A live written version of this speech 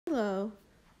Hello,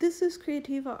 this is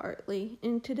Creativa Artley,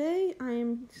 and today I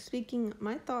am speaking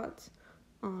my thoughts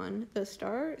on the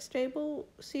Star Stable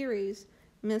series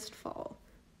Mistfall.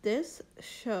 This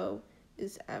show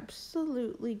is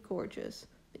absolutely gorgeous.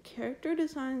 The character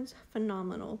design's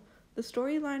phenomenal. The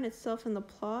storyline itself and the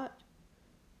plot,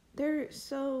 they're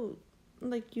so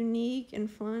unique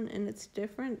and fun, and it's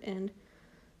different, and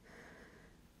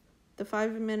the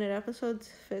 5-minute episodes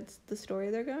fits the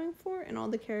story they're going for, and all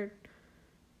the characters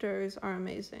are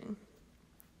amazing.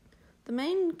 The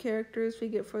main characters we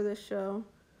get for this show,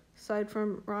 aside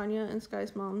from Rania and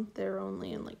Sky's mom, they're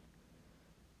only in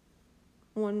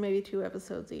 1, maybe 2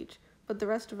 episodes each. But the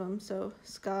rest of them, so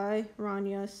Sky,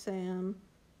 Rania, Sam,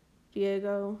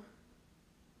 Diego,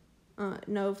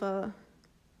 Nova,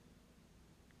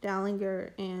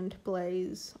 Dallinger, and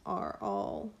Blaze are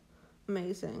all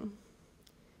amazing.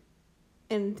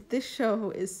 And this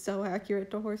show is so accurate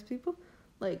to horse people.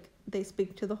 They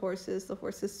speak to the horses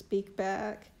speak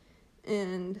back,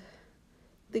 and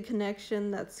the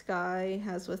connection that Sky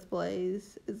has with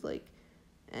Blaze is like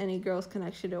any girl's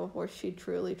connection to a horse she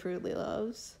truly, truly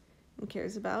loves and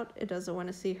cares about. It doesn't want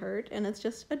to see hurt, and it's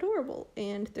just adorable,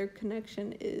 and their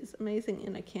connection is amazing,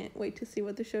 and I can't wait to see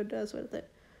what the show does with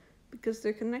it, because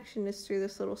their connection is through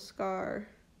this little scar,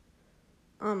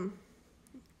 or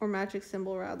magic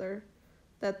symbol rather,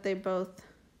 that they both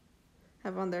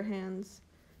have on their hands.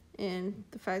 And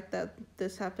the fact that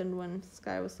this happened when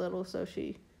Sky was little, so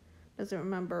she doesn't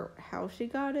remember how she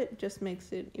got it, just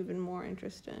makes it even more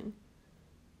interesting.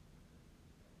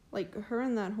 Her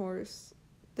and that horse,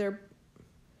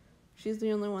 she's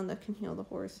the only one that can heal the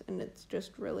horse, and it's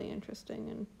just really interesting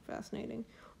and fascinating.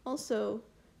 Also,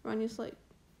 Rania's like,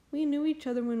 we knew each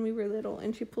other when we were little,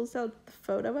 and she pulls out the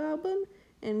photo album,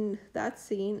 and that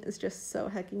scene is just so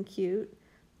heckin' cute.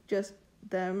 Just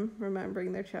them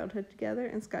remembering their childhood together,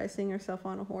 and Sky seeing herself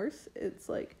on a horse. It's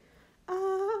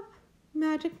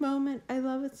magic moment. I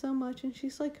love it so much. And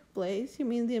she's like, Blaze, you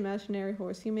mean the imaginary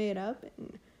horse you made up?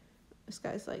 And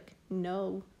Sky's like,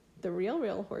 no, the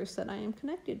real horse that I am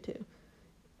connected to.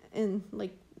 And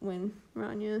when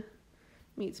Rania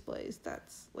meets Blaze,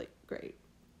 that's great.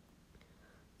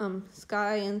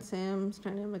 Sky and Sam's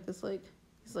dynamic is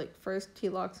he's first he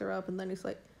locks her up, and then he's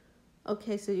like,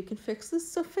 okay, so you can fix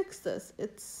this, so fix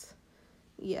this.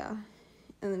 Yeah.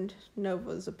 And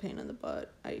Nova's a pain in the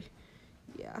butt.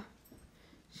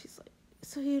 She's like,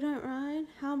 so you don't ride?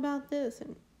 How about this?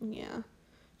 And yeah,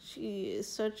 she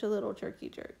is such a little turkey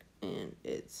jerk, and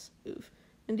it's oof.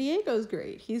 And Diego's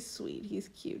great. He's sweet, he's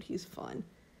cute, he's fun.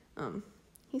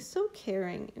 He's so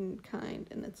caring and kind,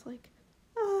 and it's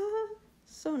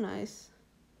so nice.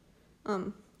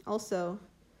 Also,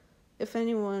 if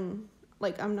anyone,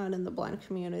 I'm not in the blind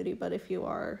community, but if you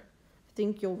are, I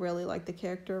think you'll really like the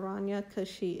character Rania, because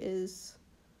she is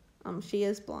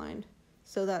blind.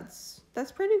 So that's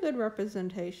pretty good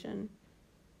representation.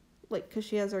 Because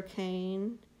she has her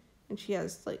cane, and she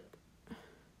has,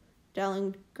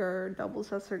 Dallinger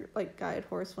doubles as her, guide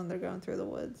horse when they're going through the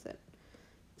woods. And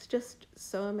it's just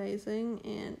so amazing,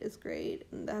 and it's great,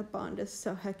 and that bond is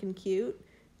so heckin' cute.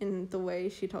 And the way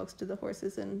she talks to the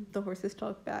horses, and the horses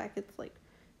talk back,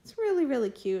 it's really,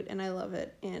 really cute, and I love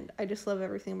it, and I just love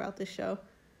everything about this show.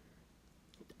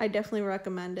 I definitely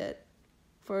recommend it.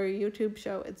 For a YouTube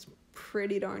show, it's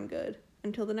pretty darn good.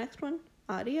 Until the next one,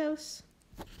 adios.